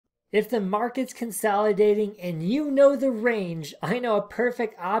If the market's consolidating and you know the range, I know a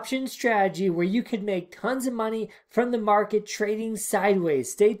perfect option strategy where you could make tons of money from the market trading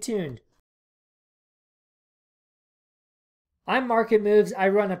sideways. Stay tuned. I'm Market Moves. I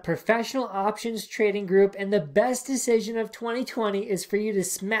run a professional options trading group, and the best decision of 2020 is for you to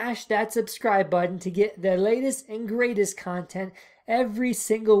smash that subscribe button to get the latest and greatest content every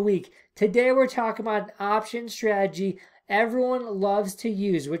single week. Today we're talking about an option strategy everyone loves to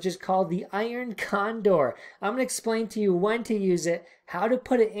use, which is called the Iron Condor. I'm going to explain to you when to use it, how to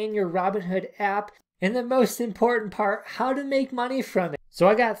put it in your Robinhood app, and the most important part, how to make money from it. So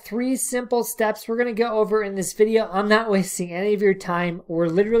I got 3 simple steps we're going to go over in this video. I'm not wasting any of your time. We're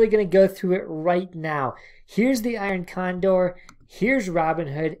literally going to go through it right now. Here's the Iron Condor, here's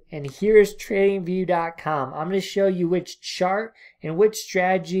Robinhood, and here's TradingView.com. I'm going to show you which chart and which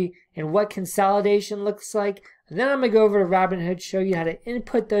strategy and what consolidation looks like. And then I'm going to go over to Robinhood, show you how to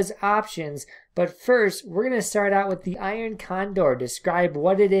input those options. But first, we're going to start out with the Iron Condor, describe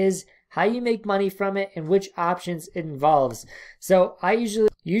what it is, how you make money from it, and which options it involves. So I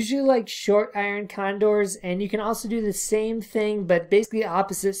usually like short Iron Condors, and you can also do the same thing, but basically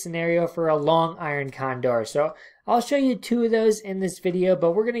opposite scenario for a long Iron Condor. So I'll show you 2 of those in this video,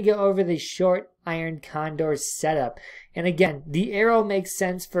 but we're going to go over the short Iron Condor setup. And again, the arrow makes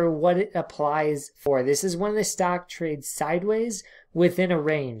sense for what it applies for. This is when the stock trades sideways within a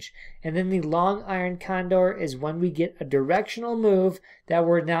range. And then the long Iron Condor is when we get a directional move that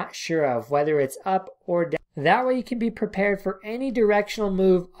we're not sure of, whether it's up or down. That way you can be prepared for any directional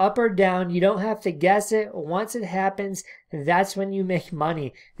move, up or down. You don't have to guess it. Once it happens, that's when you make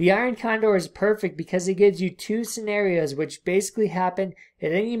money. The Iron Condor is perfect because it gives you 2 scenarios which basically happen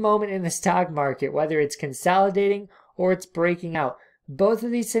at any moment in the stock market, whether it's consolidating or it's breaking out. Both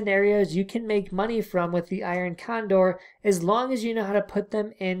of these scenarios you can make money from with the Iron Condor as long as you know how to put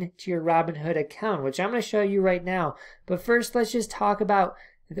them into your Robinhood account, which I'm going to show you right now. But first, let's just talk about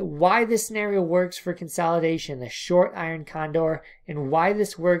why this scenario works for consolidation, the short Iron Condor, and why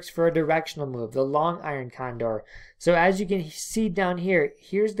this works for a directional move, the long Iron Condor. So as you can see down here,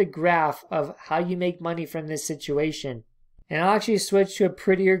 here's the graph of how you make money from this situation. And I'll actually switch to a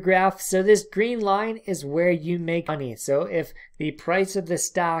prettier graph. So this green line is where you make money. So if the price of the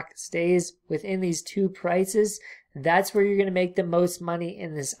stock stays within these 2 prices, that's where you're going to make the most money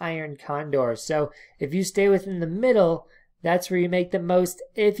in this Iron Condor. So if you stay within the middle, that's where you make the most.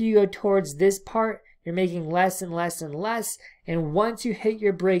 If you go towards this part, you're making less and less and less. And once you hit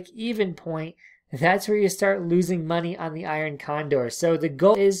your break-even point, that's where you start losing money on the Iron Condor. So the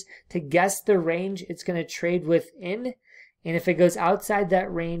goal is to guess the range it's going to trade within. And if it goes outside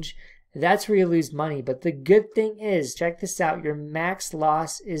that range, that's where you lose money. But the good thing is, check this out, your max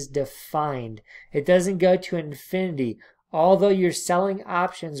loss is defined. It doesn't go to infinity. Although you're selling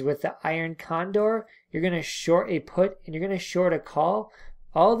options with the Iron Condor, you're going to short a put and you're going to short a call.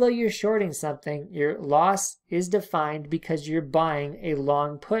 Although you're shorting something, your loss is defined because you're buying a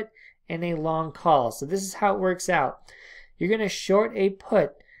long put and a long call. So this is how it works out. You're going to short a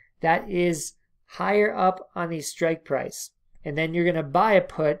put that is higher up on the strike price. And then you're going to buy a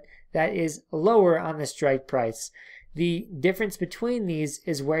put that is lower on the strike price. The difference between these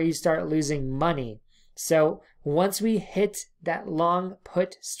is where you start losing money. So once we hit that long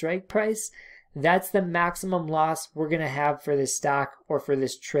put strike price, that's the maximum loss we're going to have for this stock or for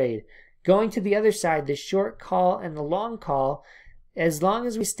this trade. Going to the other side, the short call and the long call, as long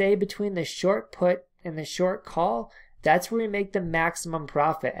as we stay between the short put and the short call, that's where we make the maximum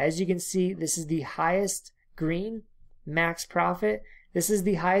profit. As you can see, this is the highest green max profit. This is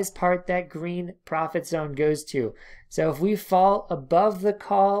the highest part that green profit zone goes to. So if we fall above the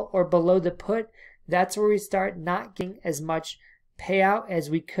call or below the put, that's where we start not getting as much payout as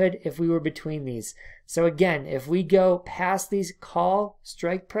we could if we were between these. So again, if we go past these call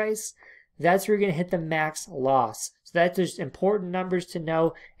strike price, that's where you're going to hit the max loss. So that's just important numbers to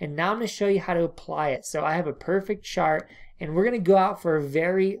know. And now I'm going to show you how to apply it. So I have a perfect chart and we're going to go out for a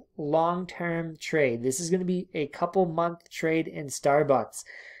very long-term trade. This is going to be a couple month trade in Starbucks.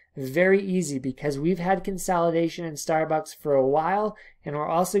 Very easy because we've had consolidation in Starbucks for a while and we're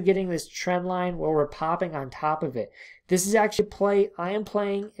also getting this trend line where we're popping on top of it. This is actually a play I am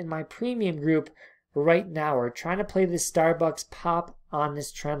playing in my premium group right now. We're trying to play this Starbucks pop on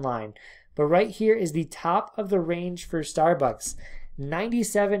this trend line. But right here is the top of the range for Starbucks.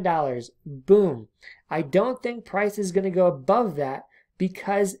 $97. Boom. I don't think price is going to go above that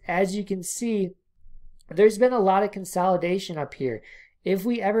because as you can see, there's been a lot of consolidation up here. If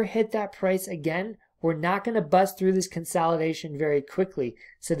we ever hit that price again, we're not going to bust through this consolidation very quickly.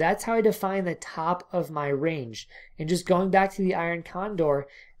 So that's how I define the top of my range. And just going back to the iron condor,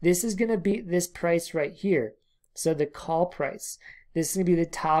 this is going to be this price right here. So the call price, this is going to be the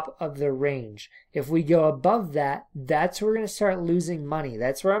top of the range. If we go above that, that's where we're going to start losing money.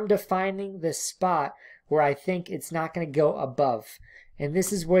 That's where I'm defining the spot where I think it's not going to go above. And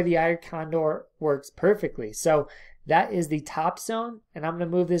this is where the iron condor works perfectly. So that is the top zone, and I'm going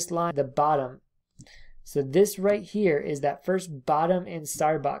to move this line to the bottom. So this right here is that first bottom in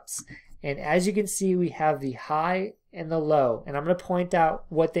Starbucks. And as you can see, we have the high and the low. And I'm going to point out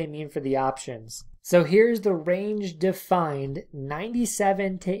what they mean for the options. So here's the range defined,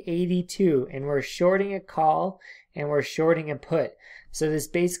 97 to 82. And we're shorting a call and we're shorting a put. So this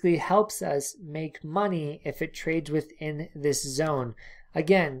basically helps us make money if it trades within this zone.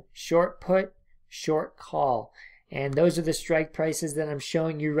 Again, short put, short call. And those are the strike prices that I'm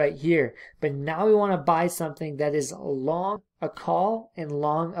showing you right here. But now we want to buy something that is long a call and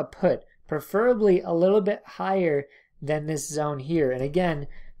long a put, preferably a little bit higher than this zone here. And again,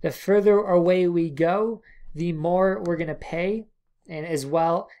 the further away we go, the more we're going to pay, and as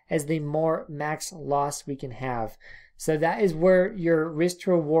well as the more max loss we can have. So that is where your risk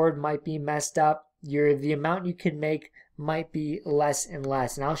to reward might be messed up. The amount you can make might be less and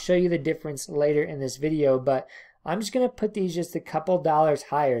less. And I'll show you the difference later in this video, but I'm just going to put these just a couple dollars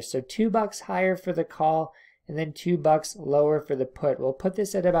higher. So $2 higher for the call and then $2 lower for the put. We'll put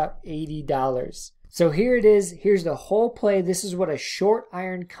this at about $80. So here it is. Here's the whole play. This is what a short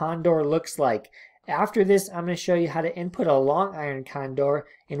iron condor looks like. After this, I'm going to show you how to input a long iron condor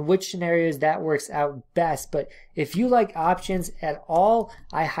and which scenarios that works out best. But if you like options at all,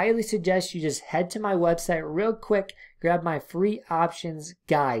 I highly suggest you just head to my website real quick, grab my free options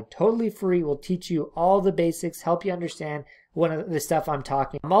guide. Totally free. Will teach you all the basics, help you understand one of the stuff I'm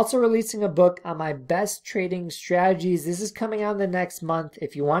talking. I'm also releasing a book on my best trading strategies. This is coming out in the next month.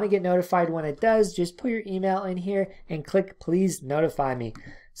 If you want to get notified when it does, just put your email in here and click please notify me.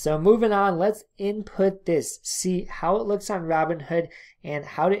 So moving on, let's input this, see how it looks on Robinhood and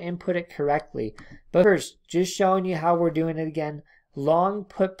how to input it correctly. But first, just showing you how we're doing it again. Long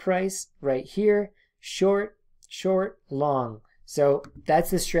put price right here, short, short, long. So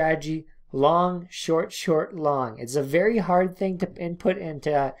that's the strategy. Long, short, short, long. It's a very hard thing to input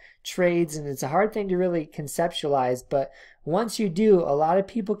into trades, and it's a hard thing to really conceptualize, but once you do, a lot of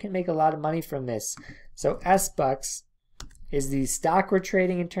people can make a lot of money from this. So SBucks is the stock we're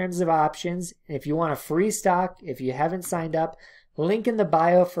trading in terms of options. If you want a free stock, if you haven't signed up, link in the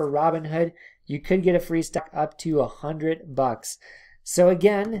bio for Robinhood. You could get a free stock up to $100. So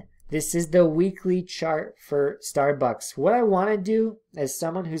again, this is the weekly chart for Starbucks. What I want to do as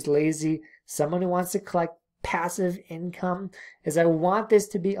someone who's lazy, someone who wants to collect passive income, is I want this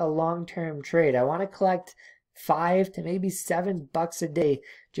to be a long-term trade. I want to collect $5 to maybe $7 a day,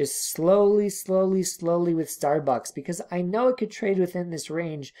 just slowly with Starbucks, because I know it could trade within this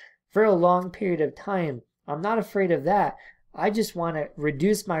range for a long period of time. I'm not afraid of that. I just want to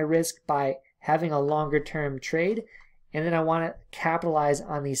reduce my risk by having a longer term trade, and then I want to capitalize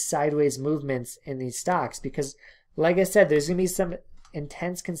on these sideways movements in these stocks, because like I said, there's going to be some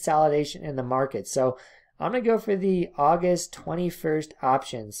intense consolidation in the market. So I'm going to go for the August 21st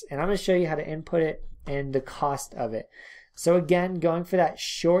options, and I'm going to show you how to input it and the cost of it. So again, going for that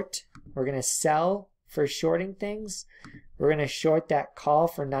short, we're going to sell for shorting things. We're going to short that call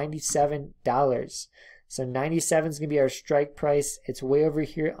for $97. So 97 is going to be our strike price. It's way over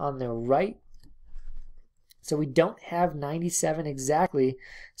here on the right. So we don't have 97 exactly.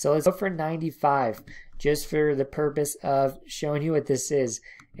 So let's go for 95 just for the purpose of showing you what this is.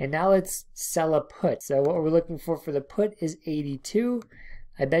 And now let's sell a put. So what we're looking for the put is 82.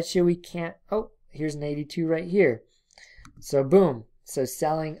 I bet you we can't. Oh, here's an 82 right here. So boom. So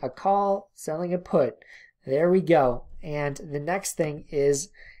selling a call, selling a put. There we go. And the next thing is,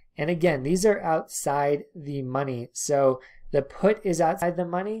 and again, these are outside the money. So the put is outside the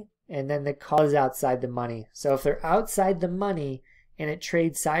money, and then the call is outside the money. So if they're outside the money and it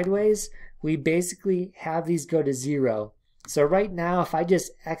trades sideways, we basically have these go to zero. So right now, if I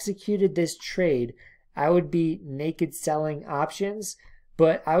just executed this trade, I would be naked selling options,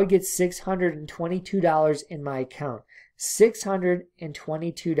 but I would get $622 in my account.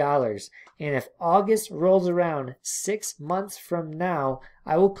 $622. And if August rolls around 6 months from now,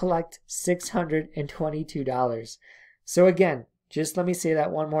 I will collect $622. So again, just let me say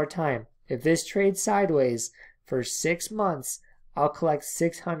that one more time. If this trades sideways for 6 months, I'll collect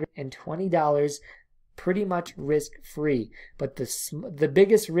 $620 pretty much risk-free. But the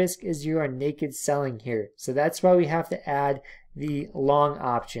biggest risk is you are naked selling here. So that's why we have to add the long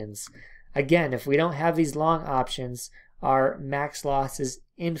options. Again, if we don't have these long options, our max loss is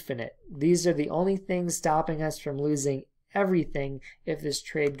infinite. These are the only things stopping us from losing everything if this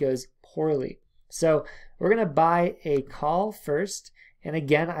trade goes poorly. So we're going to buy a call first. And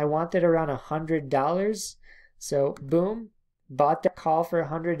again, I want it around $100. So boom, bought that call for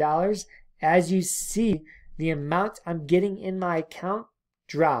 $100. As you see, the amount I'm getting in my account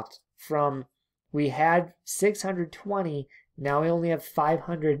dropped from, we had 620, now we only have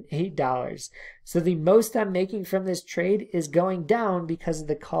 $508. So the most I'm making from this trade is going down because of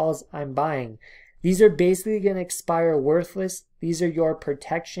the calls I'm buying. These are basically going to expire worthless. These are your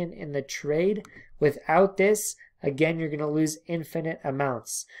protection in the trade. Without this, again, you're going to lose infinite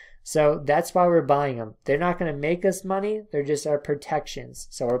amounts. So that's why we're buying them. They're not going to make us money. They're just our protections.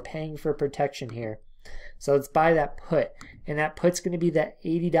 So we're paying for protection here. So let's buy that put. And that put's going to be that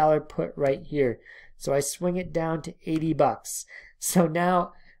 $80 put right here. So I swing it down to 80 bucks. So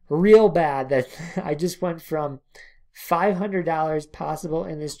now, real bad that I just went from $500 possible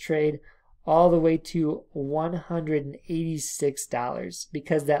in this trade all the way to $186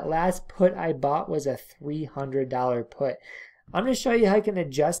 because that last put I bought was a $300 put. I'm going to show you how I can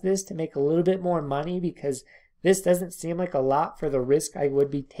adjust this to make a little bit more money because this doesn't seem like a lot for the risk I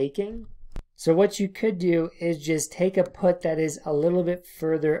would be taking. So what you could do is just take a put that is a little bit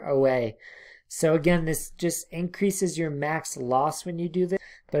further away. So again, this just increases your max loss when you do this,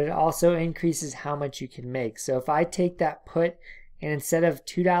 but it also increases how much you can make. So if I take that put and instead of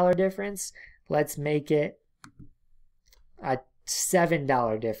 $2 difference, let's make it a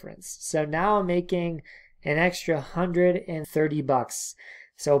 $7 difference. So now I'm making an extra 130 bucks.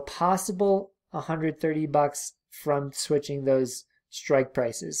 So possible 130 bucks from switching those strike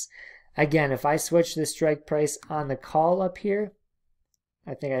prices. Again, if I switch the strike price on the call up here,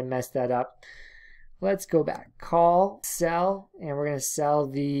 I think I messed that up. Let's go back. Call, sell, and we're going to sell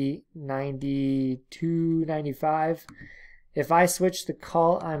the 92.95. If I switch the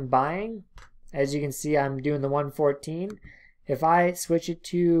call I'm buying, as you can see, I'm doing the 114. If I switch it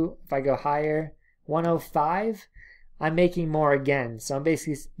to, if I go higher, 105, I'm making more again. So I'm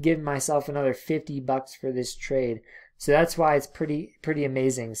basically giving myself another 50 bucks for this trade. So that's why it's pretty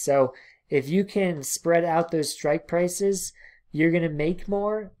amazing. So if you can spread out those strike prices, you're going to make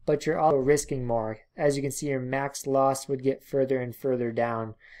more, but you're also risking more. As you can see, your max loss would get further and further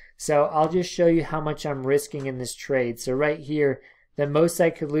down. So I'll just show you how much I'm risking in this trade. So right here, the most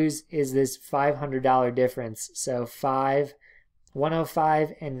I could lose is this $500 difference. So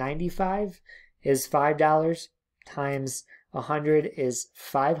 105 and 95 is $5 times 100 is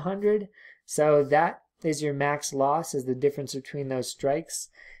 500. So that is your max loss, is the difference between those strikes.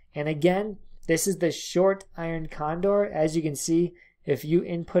 And again, this is the short iron condor. As you can see, if you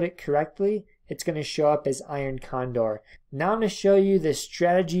input it correctly, it's going to show up as iron condor. Now I'm going to show you the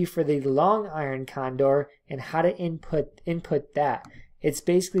strategy for the long iron condor and how to input that. It's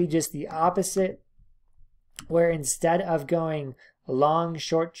basically just the opposite, where instead of going long,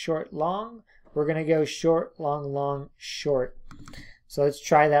 short, short, long, we're going to go short, long, long, short. So let's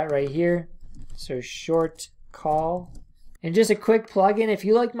try that right here. So short call. And just a quick plug-in, if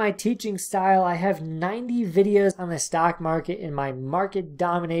you like my teaching style, I have 90 videos on the stock market in my market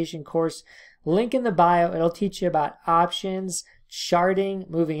domination course. Link in the bio. It'll teach you about options, charting,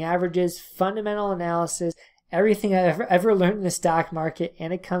 moving averages, fundamental analysis, everything I've ever learned in the stock market.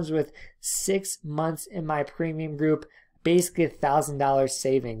 And it comes with 6 months in my premium group, basically $1,000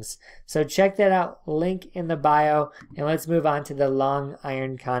 savings. So check that out. Link in the bio. And let's move on to the long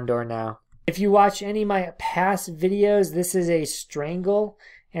iron condor now. If you watch any of my past videos, this is a strangle,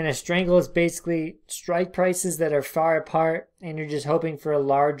 and a strangle is basically strike prices that are far apart and you're just hoping for a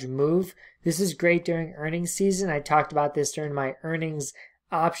large move. This is great during earnings season. I talked about this during my earnings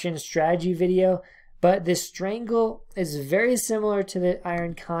option strategy video, but this strangle is very similar to the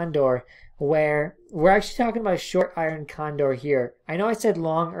iron condor, where we're actually talking about short iron condor here. I know I said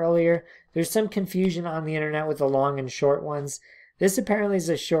long earlier. There's some confusion on the internet with the long and short ones. This apparently is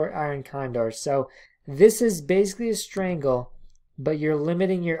a short iron condor. So this is basically a strangle, but you're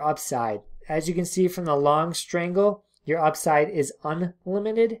limiting your upside. As you can see from the long strangle, your upside is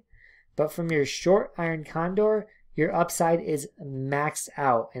unlimited. But from your short iron condor, your upside is maxed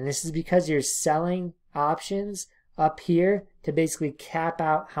out. And this is because you're selling options up here to basically cap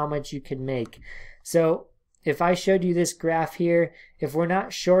out how much you can make. So if I showed you this graph here, if we're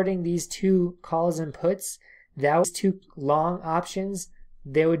not shorting these two calls and puts, those two long options,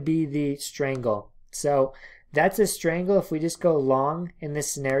 they would be the strangle. So that's a strangle if we just go long in this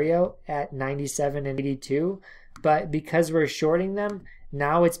scenario at 97 and 82. But because we're shorting them,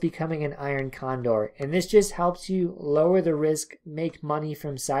 now it's becoming an iron condor. And this just helps you lower the risk, make money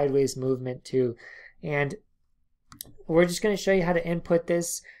from sideways movement too. And we're just going to show you how to input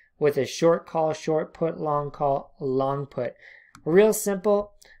this with a short call, short put, long call, long put. Real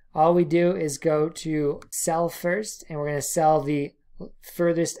simple. All we do is go to sell first, and we're going to sell the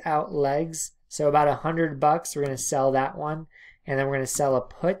furthest out legs. So about $100, we're going to sell that one. And then we're going to sell a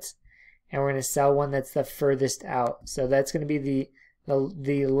put, and we're going to sell one that's the furthest out. So that's going to be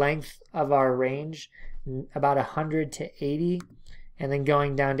the length of our range, about 100 to 80. And then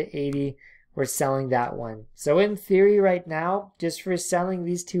going down to 80, we're selling that one. So in theory right now, just for selling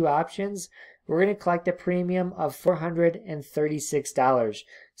these two options, we're going to collect a premium of $436.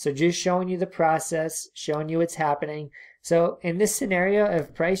 So just showing you the process, showing you what's happening. So in this scenario,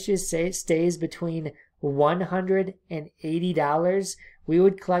 if price just stays between $180, we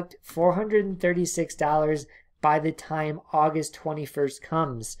would collect $436 by the time August 21st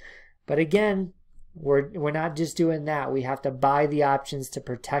comes. But again, we're not just doing that. We have to buy the options to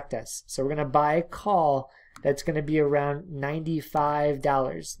protect us. So we're going to buy a call that's going to be around $95,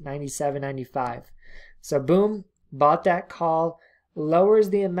 $97.95. So boom, bought that call, lowers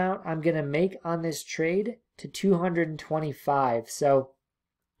the amount I'm going to make on this trade to $225. So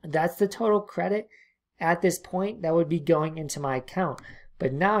that's the total credit at this point that would be going into my account.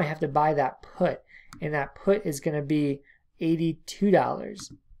 But now I have to buy that put, and that put is going to be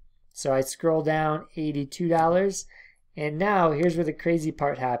 $82. So I scroll down, $82, and now here's where the crazy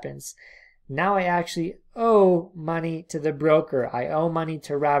part happens. Now I actually owe money to the broker. I owe money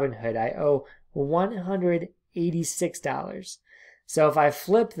to Robinhood. I owe $186. So if I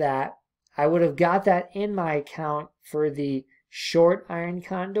flip that, I would have got that in my account for the short iron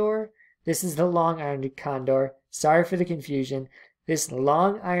condor. This is the long iron condor. Sorry for the confusion. This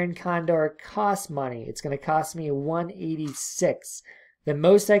long iron condor costs money. It's going to cost me $186. The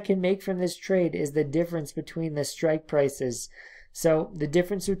most I can make from this trade is the difference between the strike prices. So the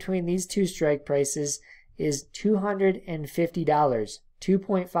difference between these two strike prices is $250,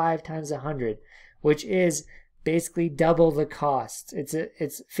 2.5 times 100, which is basically double the cost. It's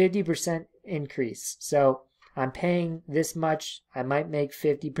 50% increase. So I'm paying this much. I might make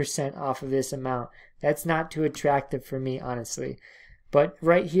 50% off of this amount. That's not too attractive for me, honestly. But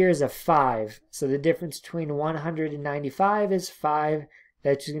right here is a 5. So the difference between 195 is 5.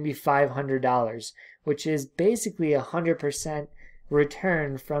 That's just going to be $500, which is basically 100%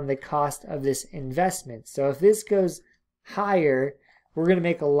 return from the cost of this investment. So if this goes higher, we're going to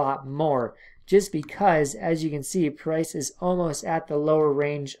make a lot more, just because, as you can see, price is almost at the lower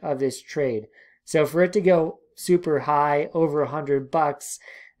range of this trade. So for it to go super high, over $100,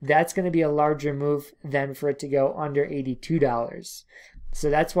 that's going to be a larger move than for it to go under $82. So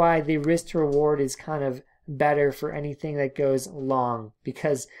that's why the risk to reward is kind of better for anything that goes long,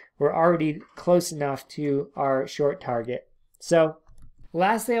 because we're already close enough to our short target. So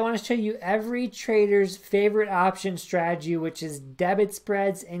lastly, I want to show you every trader's favorite option strategy, which is debit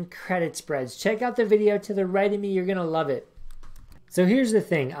spreads and credit spreads. Check out the video to the right of me. You're going to love it. So here's the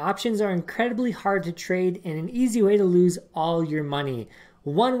thing. Options are incredibly hard to trade and an easy way to lose all your money.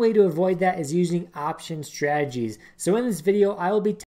 One way to avoid that is using option strategies. So in this video, I will be